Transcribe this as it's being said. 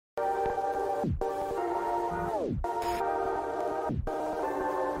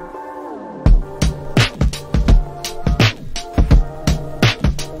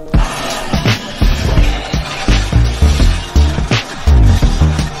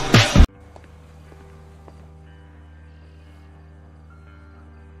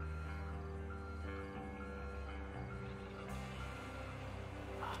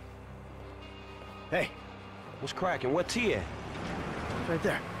Hey. What's cracking? What's he at? Right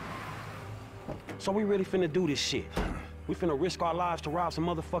there. So we really finna do this shit? We finna risk our lives to rob some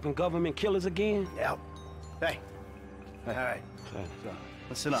motherfucking government killers again? Yeah. Hey. All right. So,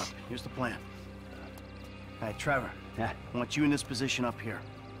 listen up. Here's the plan. All right, Trevor. Yeah. I want you in this position up here.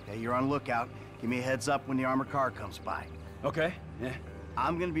 Okay, you're on lookout. Give me a heads up when the armored car comes by. Okay. Yeah.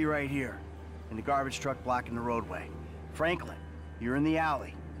 I'm gonna be right here, in the garbage truck blocking the roadway. Franklin, you're in the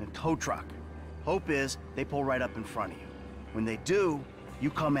alley, in a tow truck. Hope is they pull right up in front of you. When they do,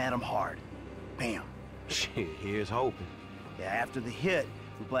 you come at them hard. Bam. Shit, here's hoping. Yeah, after the hit,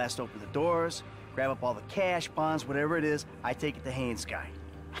 we blast open the doors, grab up all the cash, bonds, whatever it is, I take it to Haynes' guy.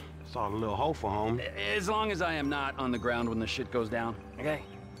 It's all a little hopeful, homie. As long as I am not on the ground when the shit goes down, okay?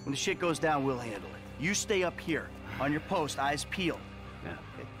 When the shit goes down, we'll handle it. You stay up here, on your post, eyes peeled. Yeah.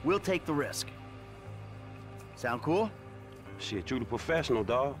 Okay? We'll take the risk. Sound cool? Shit, you the professional,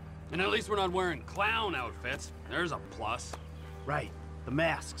 dawg. And at least we're not wearing clown outfits. There's a plus. Right. The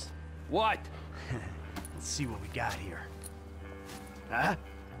masks. What? Let's see what we got here. Huh?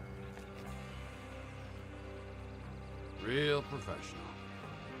 Real professional.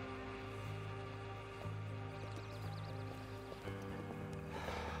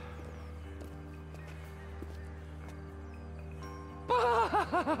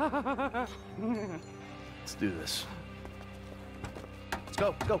 Let's do this. Let's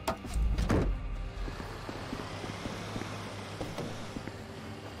go, let's go.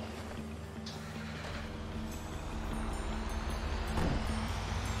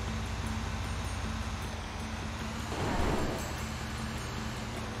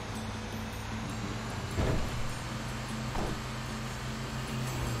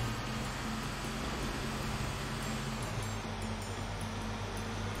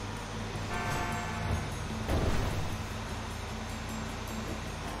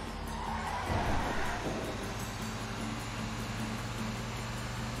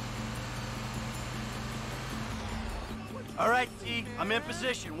 All right, T, I'm in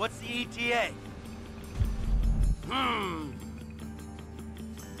position. What's the ETA?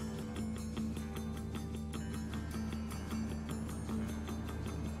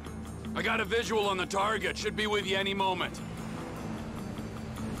 I got a visual on the target. Should be with you any moment.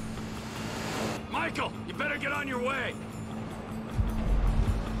 Michael, you better get on your way.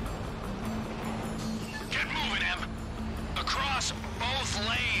 Get moving, Em. Across both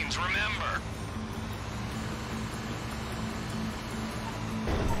lanes, remember.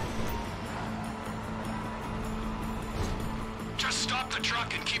 Just stop the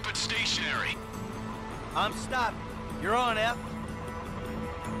truck and keep it stationary. I'm stopped. You're on, F.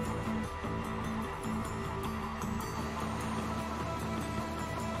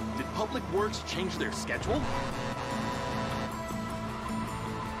 Did Public Works change their schedule?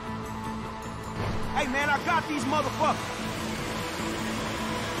 Hey, man, I got these motherfuckers.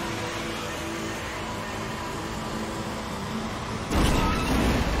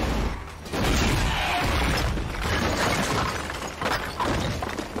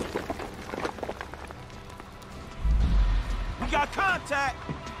 We got contact.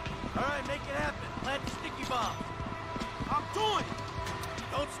 All right, make it happen. Plant the sticky bomb. I'm doing it.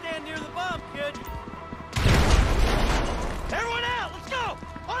 Don't stand near the bomb, kid. Everyone out! Let's go!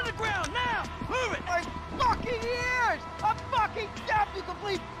 On the ground, now! Move it! My fucking ears! I'm fucking deaf, you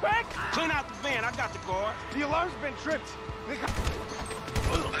complete prick! Clean out the van. I got the guard. The alarm's been tripped. I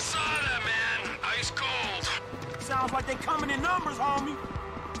saw that, man. Ice cold. Sounds like they coming in numbers, homie.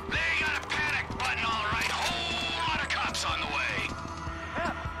 They got a panic button, all right. Whole lot of cops on the way.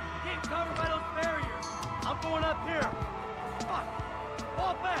 F, getting covered by those barriers. I'm going up here. Fuck.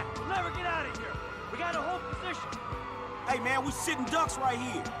 Fall back. We'll never get out of here. We gotta hold position. Hey, man, we sitting ducks right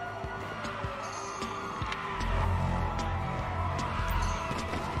here.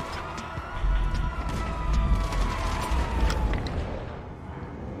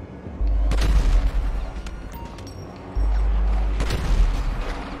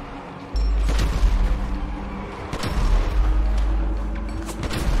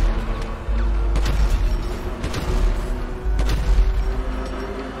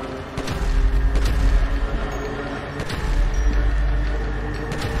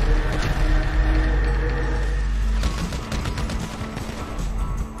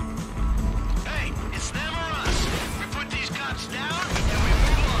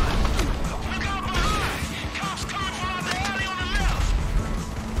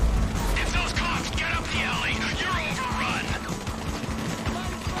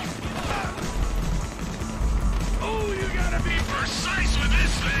 precise with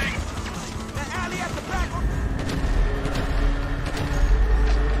this thing! The alley at the back.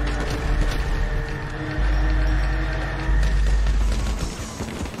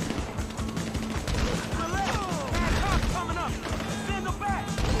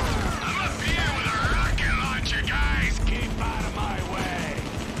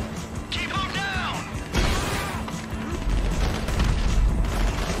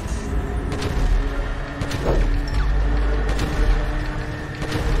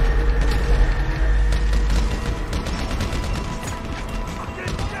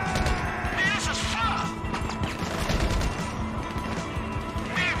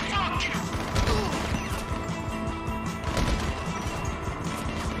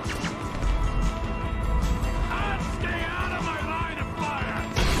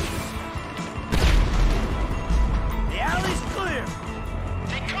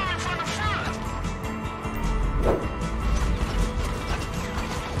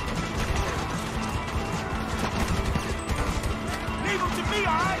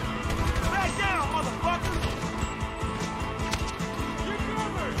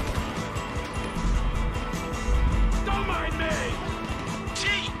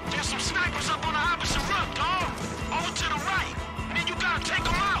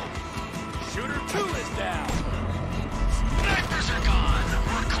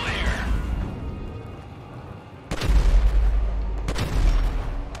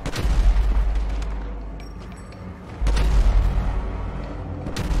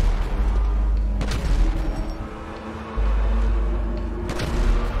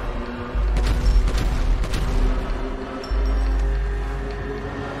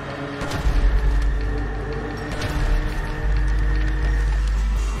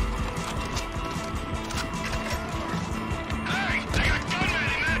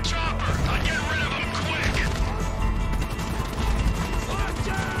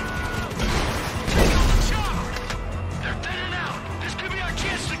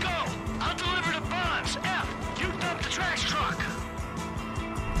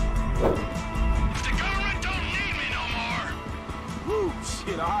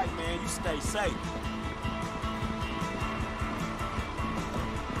 Stay safe.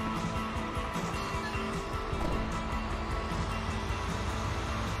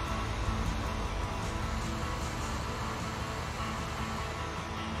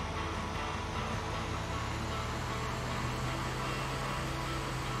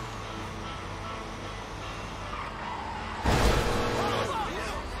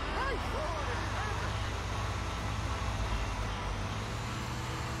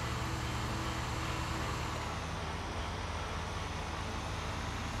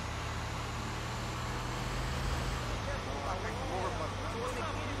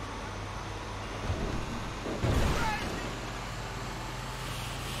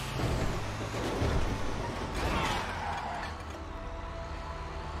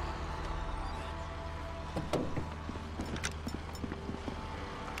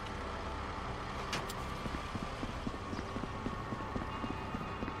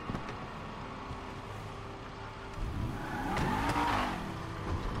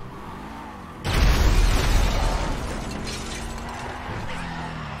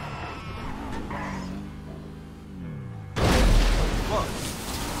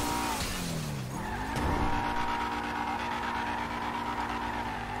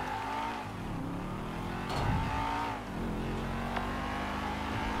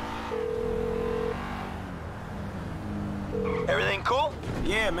 Everything cool?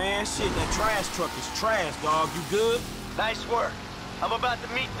 Yeah, man. Shit, that trash truck is trash, dog. You good? Nice work. I'm about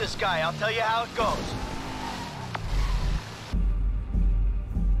to meet this guy. I'll tell you how it goes.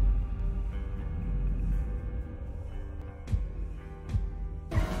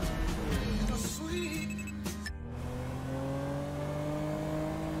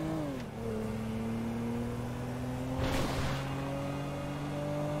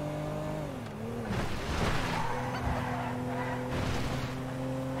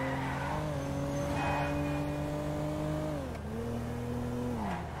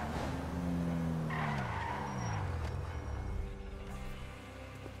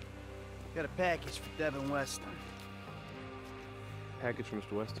 Got a package for Devin Weston. Package for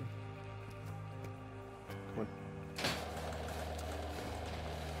Mr. Weston? Come on.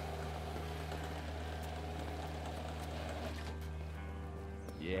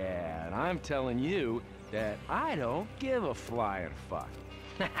 Yeah, and I'm telling you that I don't give a flying fuck.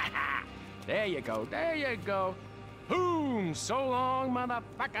 There you go, there you go. Boom! So long,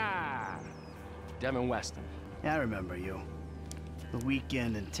 motherfucker! Devin Weston. Yeah, I remember you. The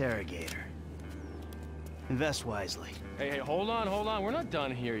weekend interrogator. Invest wisely. Hey, hold on. We're not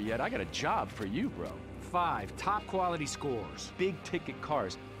done here yet. I got a job for you, bro. 5 top-quality scores. Big-ticket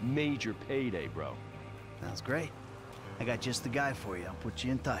cars. Major payday, bro. Sounds great. I got just the guy for you. I'll put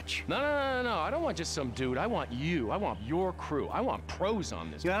you in touch. No. I don't want just some dude. I want you. I want your crew. I want pros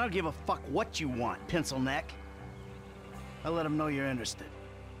on this. Yeah, I don't give a fuck what you want, pencil neck. I'll let them know you're interested.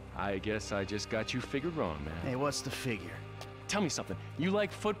 I guess I just got you figured wrong, man. Hey, what's the figure? Tell me something. You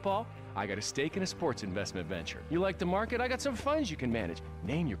like football? I got a stake in a sports investment venture. You like the market? I got some funds you can manage.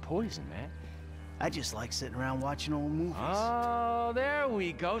 Name your poison, man. I just like sitting around watching old movies. Oh, there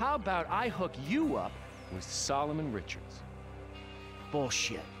we go. How about I hook you up with Solomon Richards?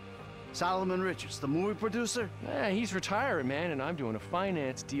 Bullshit. Solomon Richards, the movie producer? Yeah, he's retiring, man, and I'm doing a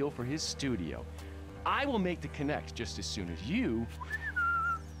finance deal for his studio. I will make the connect just as soon as you...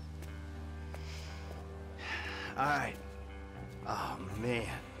 All right. Oh, man.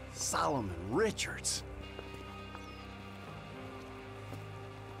 Solomon Richards.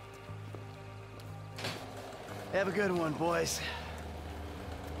 Have a good one, boys.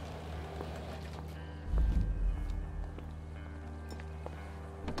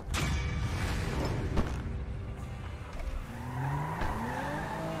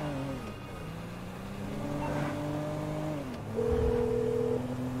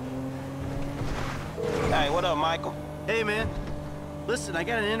 Hey, what up, Michael? Hey, man. Listen, I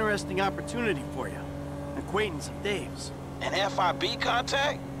got an interesting opportunity for you. An acquaintance of Dave's. An FIB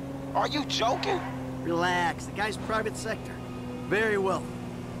contact? Are you joking? Relax. The guy's private sector. Very wealthy.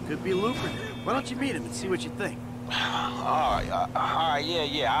 Could be lucrative. Why don't you meet him and see what you think? all right,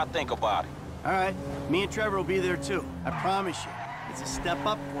 yeah, I'll think about it. All right. Me and Trevor will be there, too. I promise you. It's a step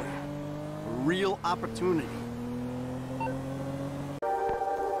up for you. A real opportunity.